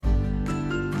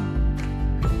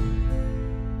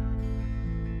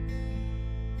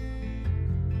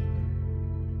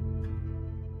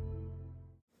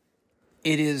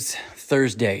It is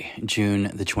Thursday, June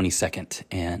the 22nd,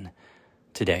 and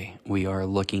today we are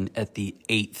looking at the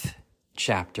 8th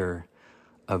chapter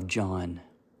of John.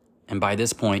 And by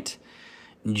this point,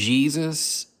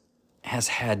 Jesus has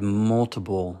had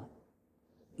multiple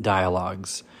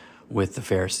dialogues with the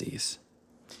Pharisees.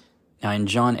 Now in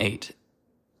John 8,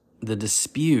 the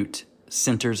dispute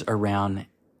centers around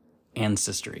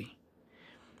ancestry.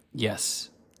 Yes,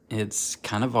 it's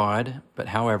kind of odd, but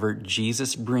however,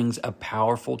 Jesus brings a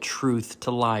powerful truth to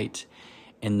light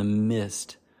in the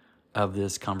midst of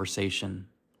this conversation.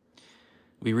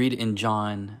 We read in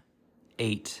John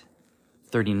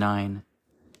 8:39,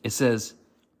 it says,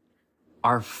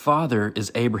 "Our father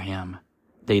is Abraham,"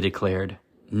 they declared.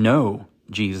 "No,"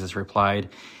 Jesus replied,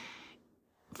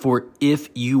 "for if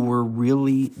you were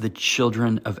really the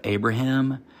children of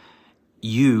Abraham,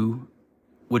 you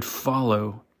would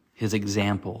follow his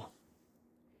example."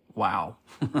 Wow.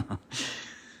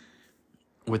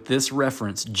 With this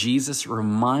reference, Jesus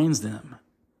reminds them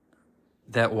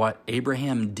that what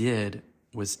Abraham did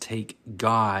was take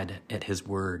God at his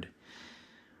word,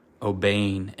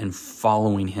 obeying and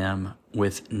following him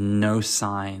with no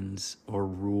signs or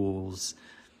rules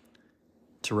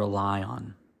to rely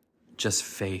on, just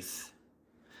faith.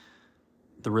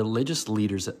 The religious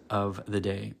leaders of the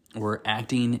day were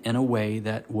acting in a way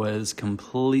that was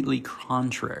completely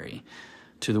contrary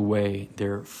to the way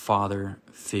their father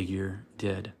figure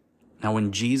did. Now,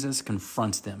 when Jesus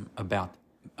confronts them about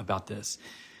this,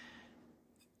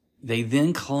 they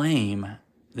then claim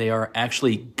they are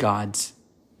actually God's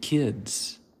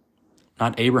kids,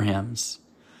 not Abraham's.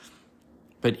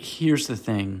 But here's the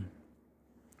thing.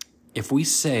 If we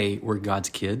say we're God's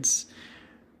kids,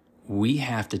 we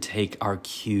have to take our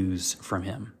cues from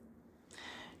him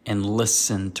and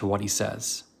listen to what he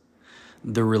says.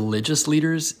 The religious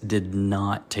leaders did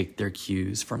not take their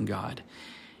cues from God.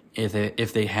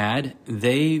 If they had,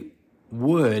 they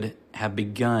would have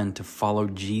begun to follow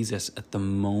Jesus at the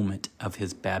moment of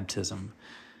his baptism.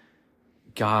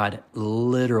 God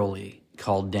literally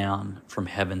called down from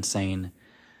heaven saying,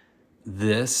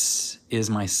 "This is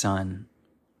my son,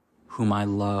 whom I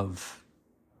love.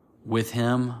 With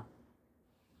him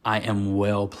I am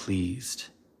well pleased."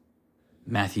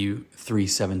 Matthew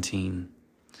 3:17.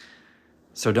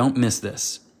 So don't miss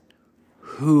this.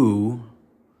 Who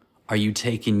are you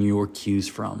taking your cues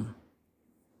from?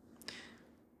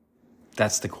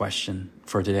 That's the question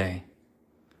for today.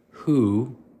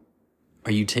 Who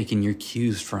are you taking your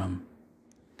cues from?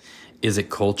 Is it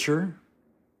culture?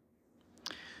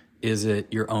 Is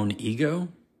it your own ego?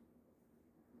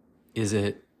 Is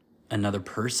it another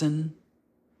person?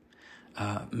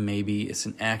 Maybe it's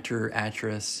an actor,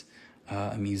 actress,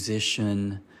 a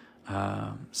musician,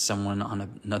 someone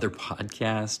on another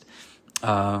podcast.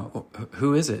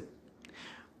 Who is it?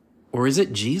 Or is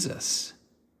it Jesus?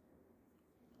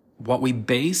 What we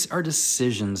base our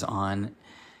decisions on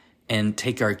and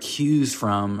take our cues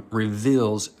from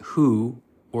reveals who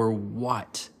or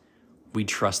what we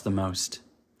trust the most.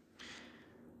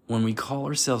 When we call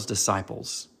ourselves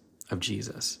disciples of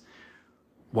Jesus,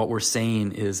 what we're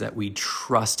saying is that we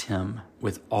trust him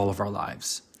with all of our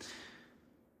lives.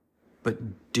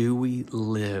 But do we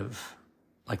live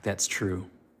like that's true?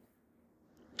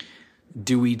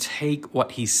 Do we take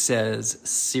what he says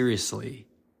seriously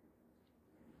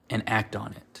and act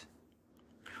on it?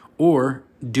 Or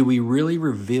do we really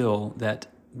reveal that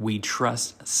we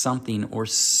trust something or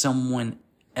someone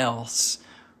else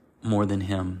more than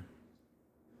him?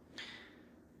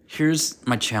 Here's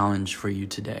my challenge for you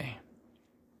today.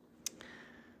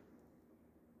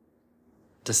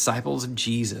 Disciples of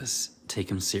Jesus take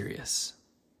him serious.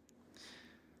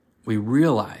 We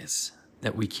realize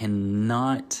that we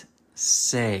cannot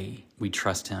say we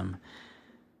trust him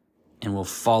and will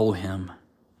follow him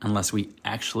unless we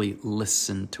actually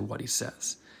listen to what he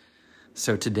says.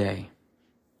 So today,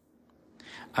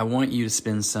 I want you to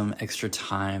spend some extra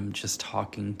time just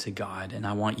talking to God, and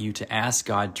I want you to ask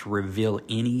God to reveal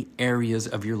any areas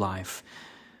of your life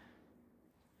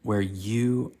where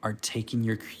you are taking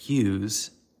your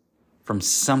cues from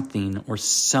something or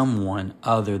someone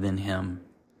other than him.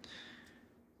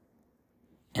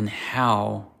 And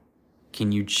how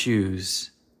can you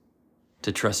choose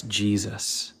to trust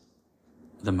Jesus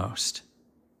the most?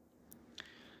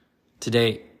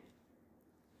 Today,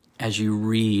 as you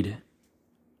read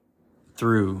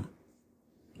through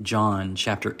John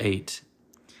chapter 8,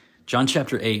 John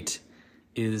chapter 8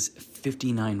 is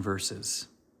 59 verses.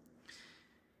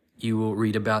 You will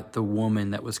read about the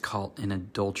woman that was caught in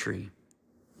adultery.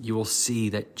 You will see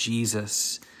that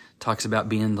Jesus talks about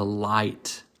being the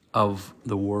light of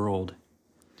the world.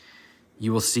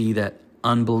 You will see that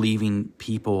unbelieving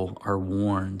people are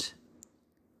warned.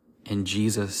 And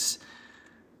Jesus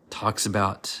talks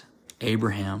about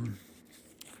Abraham.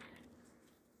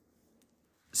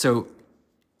 So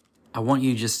I want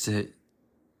you just to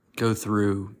go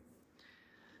through,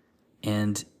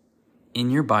 and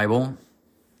in your Bible,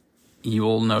 you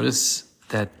will notice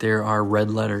that there are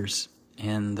red letters,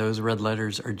 and those red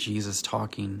letters are Jesus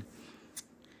talking.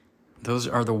 Those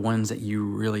are the ones that you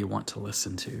really want to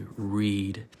listen to,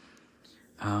 read.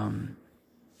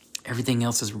 Everything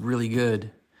else is really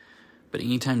good, but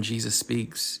anytime Jesus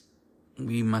speaks,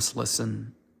 we must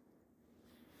listen.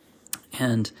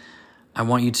 And I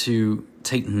want you to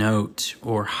take note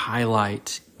or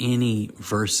highlight any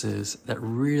verses that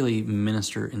really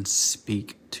minister and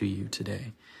speak to you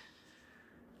today.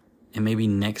 And maybe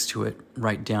next to it,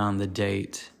 write down the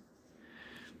date,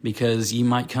 because you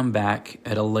might come back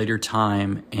at a later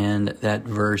time and that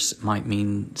verse might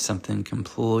mean something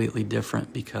completely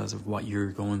different because of what you're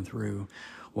going through,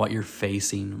 what you're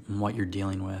facing, and what you're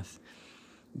dealing with.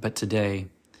 But today,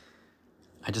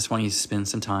 I just want you to spend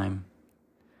some time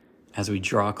as we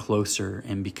draw closer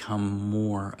and become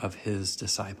more of his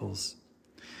disciples.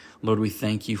 Lord, we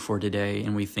thank you for today,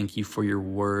 and we thank you for your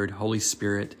word. Holy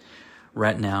Spirit,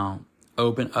 right now,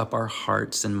 open up our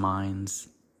hearts and minds.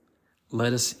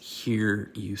 Let us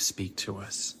hear you speak to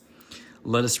us.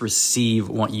 Let us receive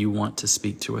what you want to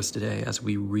speak to us today as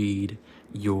we read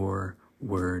your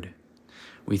word.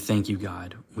 We thank you,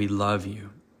 God. We love you.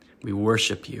 We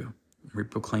worship you. We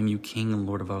proclaim you King and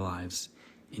Lord of our lives.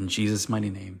 In Jesus' mighty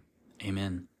name,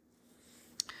 amen.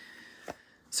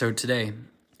 So today,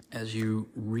 as you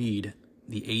read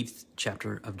the 8th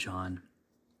chapter of John,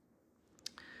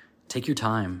 take your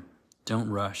time. Don't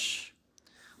rush.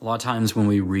 A lot of times when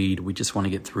we read, we just want to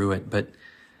get through it. But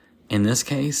in this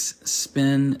case,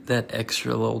 spend that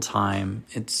extra little time.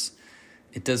 It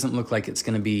doesn't look like it's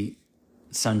going to be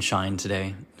sunshine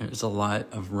today. There's a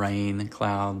lot of rain and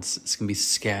clouds. It's going to be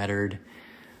scattered.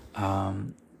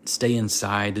 Stay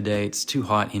inside today. It's too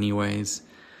hot anyways.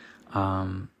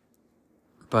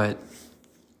 But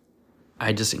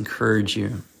I just encourage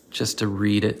you just to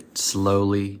read it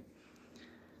slowly.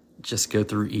 Just go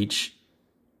through each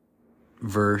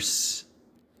verse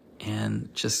and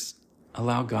just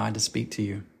allow God to speak to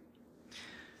you.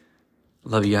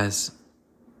 Love you guys.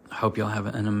 I hope y'all have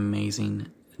an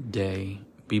amazing day.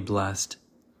 Be blessed.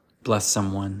 Bless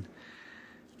someone.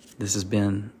 This has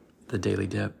been the Daily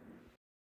Dip.